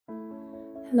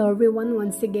Hello everyone,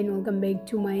 once again welcome back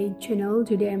to my channel.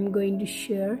 Today I'm going to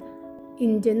share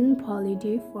Indian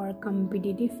polity for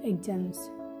competitive exams.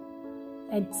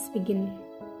 Let's begin.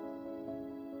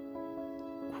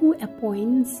 Who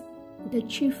appoints the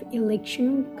Chief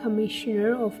Election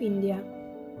Commissioner of India?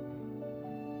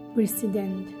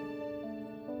 President.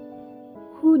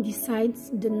 Who decides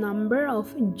the number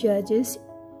of judges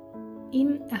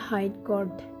in a High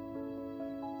Court?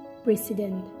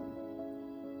 President.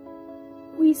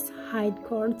 Which High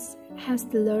Courts has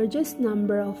the largest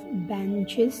number of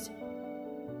benches?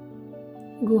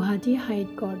 Guwahati High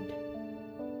Court.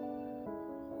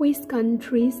 Which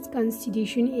country's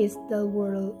constitution is the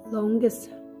world's longest?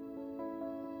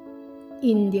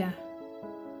 India.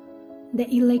 The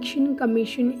Election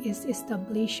Commission is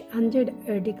established under the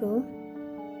Article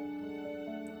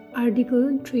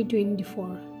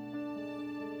 324.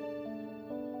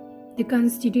 The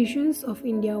Constitution of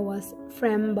India was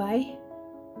framed by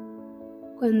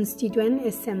Constituent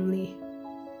Assembly.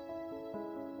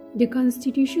 The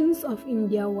Constitution of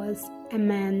India was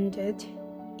amended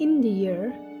in the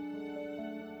year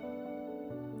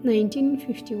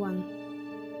 1951.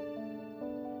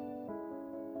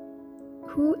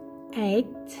 Who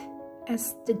acts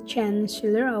as the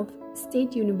Chancellor of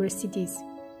State Universities?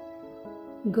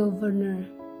 Governor.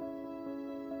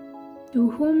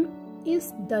 To whom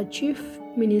is the Chief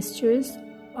Minister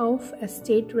of a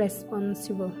state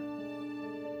responsible?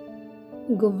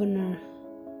 Governor.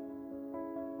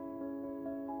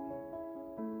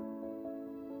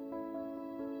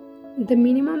 The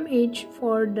minimum age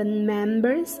for the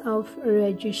members of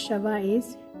Rajya Sabha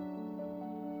is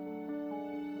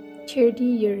 30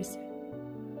 years.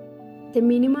 The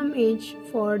minimum age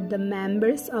for the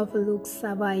members of Lok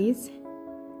Sabha is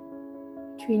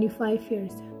 25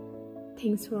 years.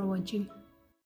 Thanks for watching.